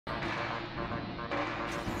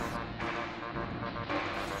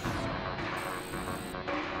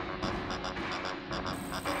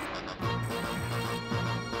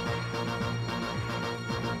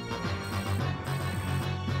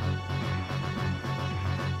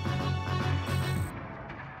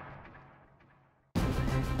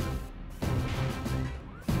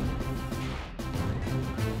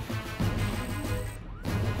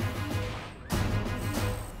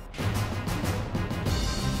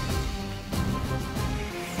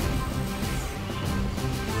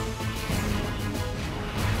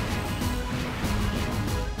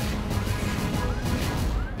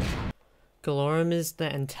Gelorum is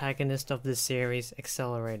the antagonist of the series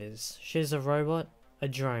AcceleRacers. She's a robot, a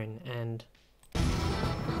drone, and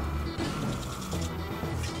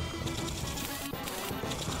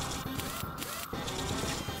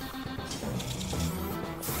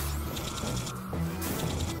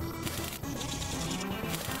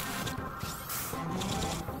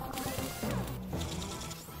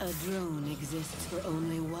a drone exists for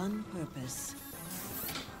only one purpose: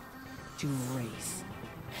 to race.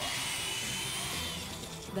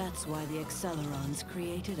 That's why the AcceleRons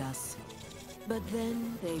created us. But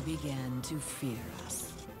then they began to fear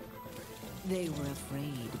us. They were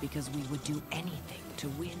afraid because we would do anything to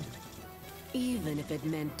win, even if it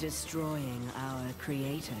meant destroying our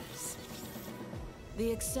creators.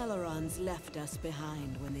 The AcceleRons left us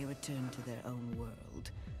behind when they returned to their own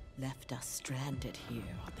world, left us stranded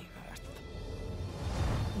here on the Earth.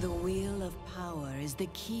 The Wheel of Power is the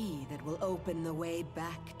key that will open the way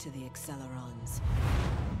back to the AcceleRons.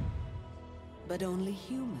 But only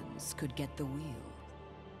humans could get the wheel.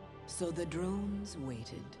 So the drones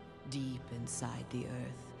waited deep inside the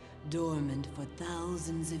Earth, dormant for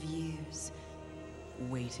thousands of years,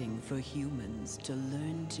 waiting for humans to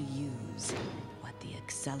learn to use what the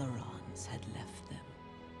AcceleRons had left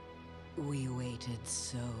them. We waited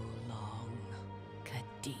so long,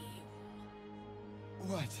 Kadim.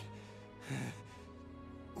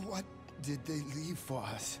 What did they leave for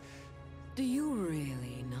us? Do you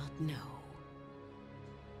really not know?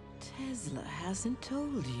 Tesla hasn't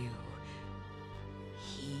told you.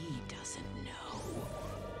 He doesn't know.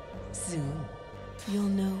 Soon, you'll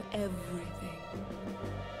know everything.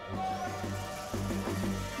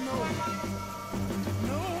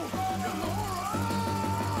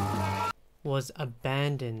 was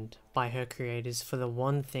abandoned by her creators for the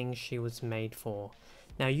one thing she was made for.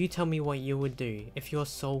 Now you tell me what you would do if your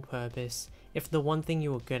sole purpose, if the one thing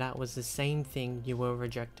you were good at was the same thing you were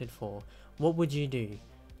rejected for. What would you do?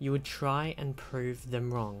 You would try and prove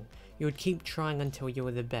them wrong. You would keep trying until you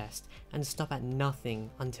were the best, and stop at nothing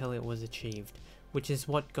until it was achieved, which is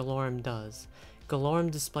what Gelorum does. Gelorum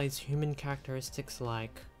displays human characteristics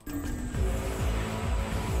like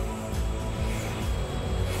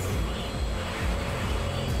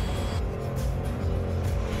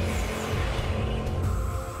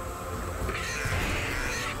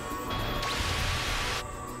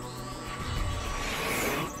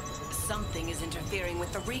Something is interfering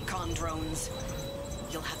with the recon drones.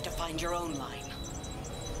 You'll have to find your own line.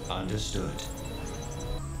 Understood.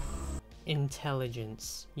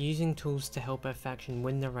 intelligence, using tools to help her faction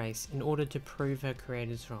win the race in order to prove her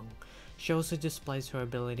creators wrong. She also displays her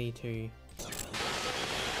ability to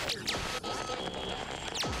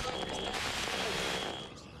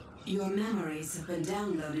Your memories have been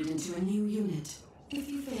downloaded into a new unit. If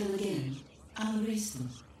you fail again, I'll erase them.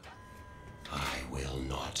 I will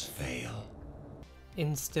not fail.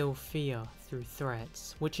 instill fear through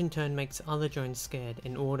threats, which in turn makes other drones scared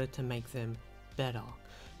in order to make them better.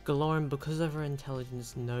 Gelorum, because of her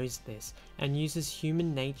intelligence, knows this and uses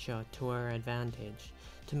human nature to her advantage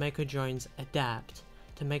to make her drones adapt,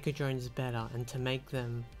 to make her drones better, and to make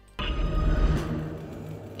them.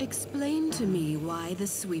 Explain to me why the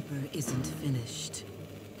sweeper isn't finished.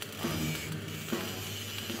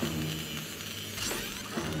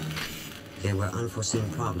 There were unforeseen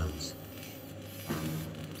problems.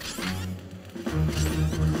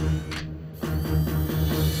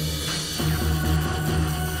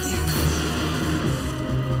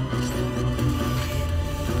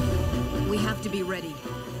 We have to be ready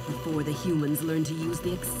before the humans learn to use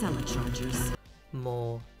the AcceleRacers.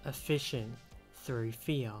 More efficient through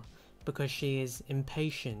fear, because she is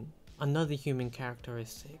impatient, another human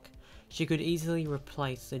characteristic. She could easily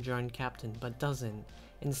replace the drone captain but doesn't,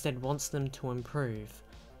 instead wants them to improve,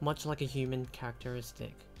 much like a human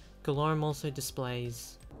characteristic. Gelorum also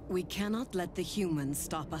displays We cannot let the humans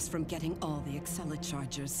stop us from getting all the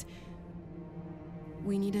AcceleRacers.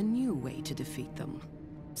 We need a new way to defeat them.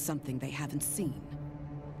 Something they haven't seen.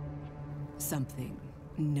 Something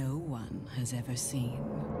no one has ever seen.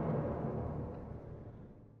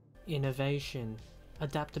 innovation,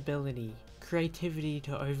 adaptability, creativity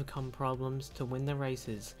to overcome problems to win the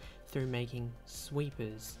races through making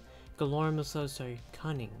sweepers. Gelorum is also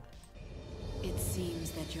cunning. It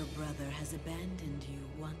seems that your brother has abandoned you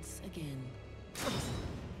once again.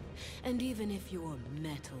 And even if your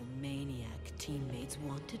metal maniac teammates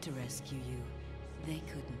wanted to rescue you, they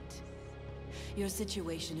couldn't. Your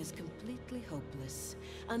situation is completely hopeless,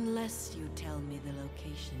 unless you tell me the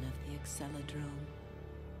location of the AcceleDrome.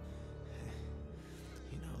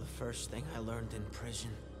 You know the first thing I learned in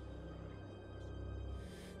prison?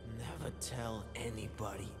 Never tell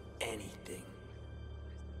anybody anything.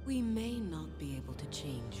 We may not be able to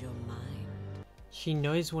change your mind. She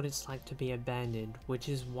knows what it's like to be abandoned, which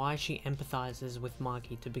is why she empathizes with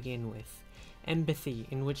Maki to begin with. Empathy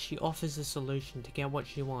in which she offers a solution to get what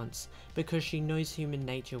she wants, because she knows human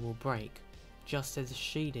nature will break, just as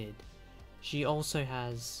she did. She also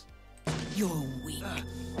has... You're weak.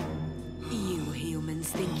 You humans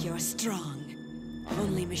think you're strong.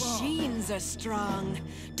 Only machines are strong.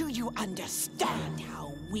 Do you understand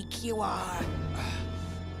how weak you are?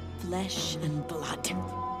 Flesh and blood.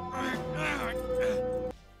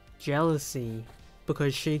 jealousy,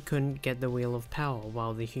 because she couldn't get the Wheel of Power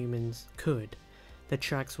while the humans could. The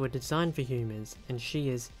tracks were designed for humans, and she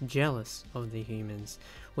is jealous of the humans,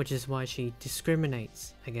 which is why she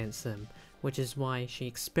discriminates against them, which is why she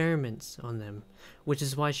experiments on them, which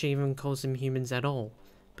is why she even calls them humans at all,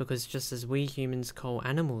 because just as we humans call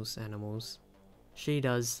animals animals, she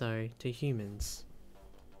does so to humans.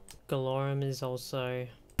 Gelorum is also...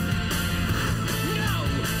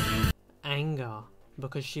 anger,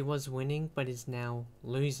 because she was winning but is now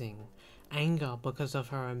losing. Anger because of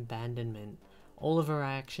her abandonment. All of her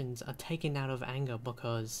actions are taken out of anger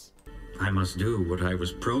because... I must do what I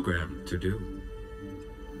was programmed to do.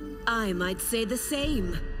 I might say the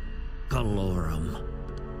same. Gelorum.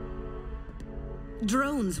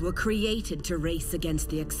 Drones were created to race against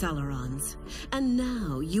the AcceleRons, and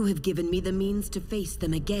now you have given me the means to face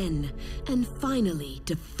them again, and finally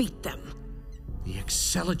defeat them. The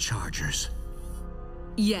AcceleRacers.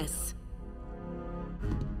 Yes.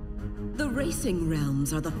 The racing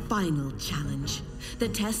realms are the final challenge, the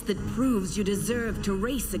test that proves you deserve to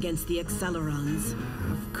race against the AcceleRons.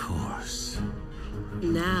 Of course.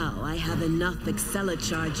 Now I have enough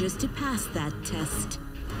AcceleRacers to pass that test.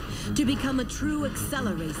 To become a true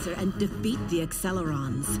AcceleRacer and defeat the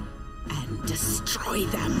AcceleRons. And destroy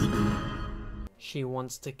them. She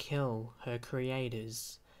wants to kill her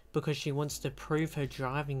creators, because she wants to prove her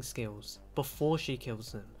driving skills before she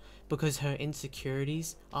kills them, because her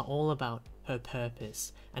insecurities are all about her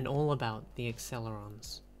purpose and all about the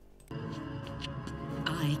AcceleRons.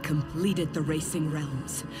 I completed the racing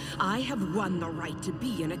realms. I have won the right to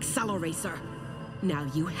be an AcceleRacer. Now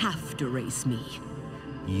you have to race me.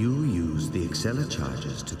 You used the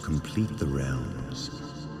AcceleRacers to complete the realms.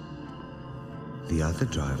 The other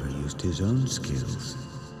driver used his own skills.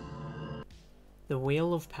 The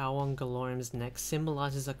Wheel of Power on Gelorum's neck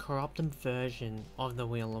symbolizes a corrupted version of the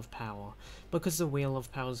Wheel of Power. Because the Wheel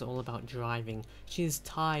of Power is all about driving, she is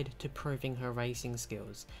tied to proving her racing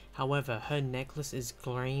skills. However, her necklace is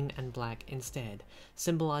green and black instead,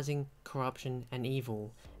 symbolizing corruption and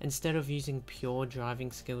evil. Instead of using pure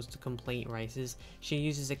driving skills to complete races, she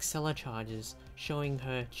uses AcceleRacers, showing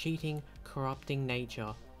her cheating, corrupting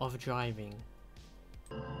nature of driving.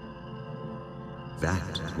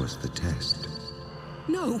 That was the test.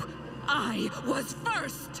 No, I was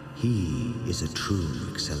first! He is a true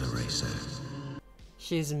AcceleRacer.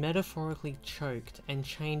 She is metaphorically choked and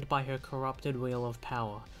chained by her corrupted Wheel of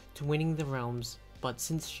Power to winning the realms, but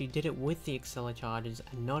since she did it with the AcceleRacers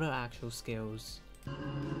and not her actual skills...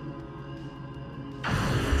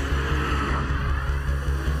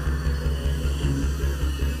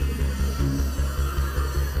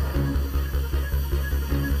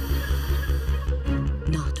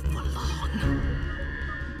 Not for long.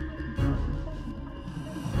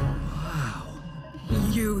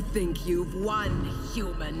 You think you've won,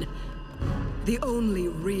 human. The only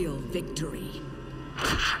real victory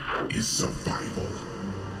Is survival.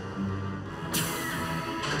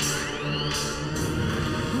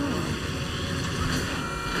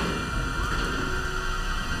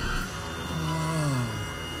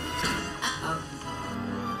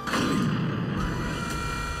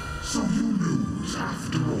 So you lose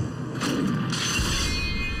after all.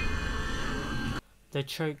 The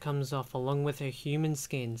choke comes off along with her human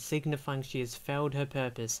skin, signifying she has failed her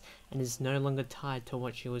purpose and is no longer tied to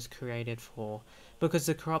what she was created for. Because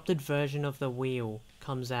the corrupted version of the wheel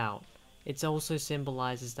comes out, it also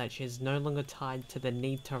symbolizes that she is no longer tied to the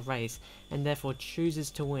need to race and therefore chooses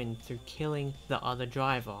to win through killing the other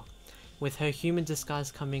driver. With her human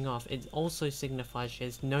disguise coming off, it also signifies she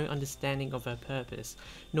has no understanding of her purpose,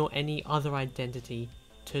 nor any other identity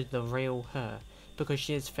to the real her, because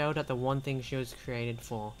she has failed at the one thing she was created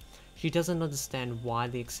for. She doesn't understand why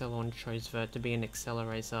the AcceleRon chose her to be an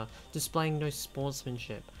AcceleRacer, displaying no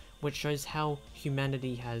sportsmanship, which shows how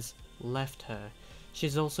humanity has left her. She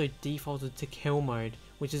is also defaulted to kill mode,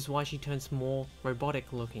 which is why she turns more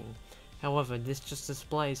robotic looking. However, this just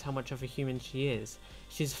displays how much of a human she is.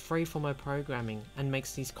 She is free from her programming and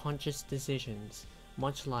makes these conscious decisions,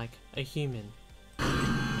 much like a human.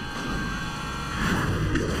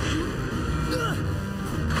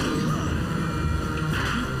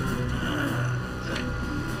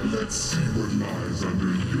 Let's see what lies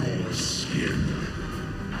under your skin.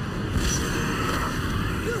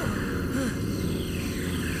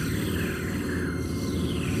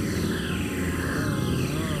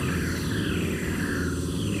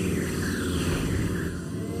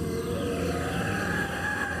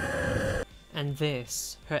 And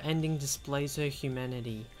this, her ending, displays her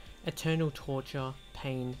humanity, eternal torture,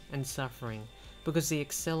 pain, and suffering, because the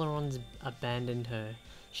Accelerons abandoned her.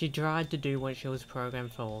 She tried to do what she was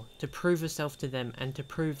programmed for, to prove herself to them and to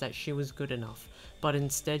prove that she was good enough, but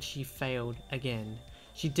instead she failed again.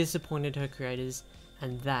 She disappointed her creators,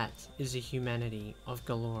 and that is the humanity of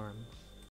Gelorum.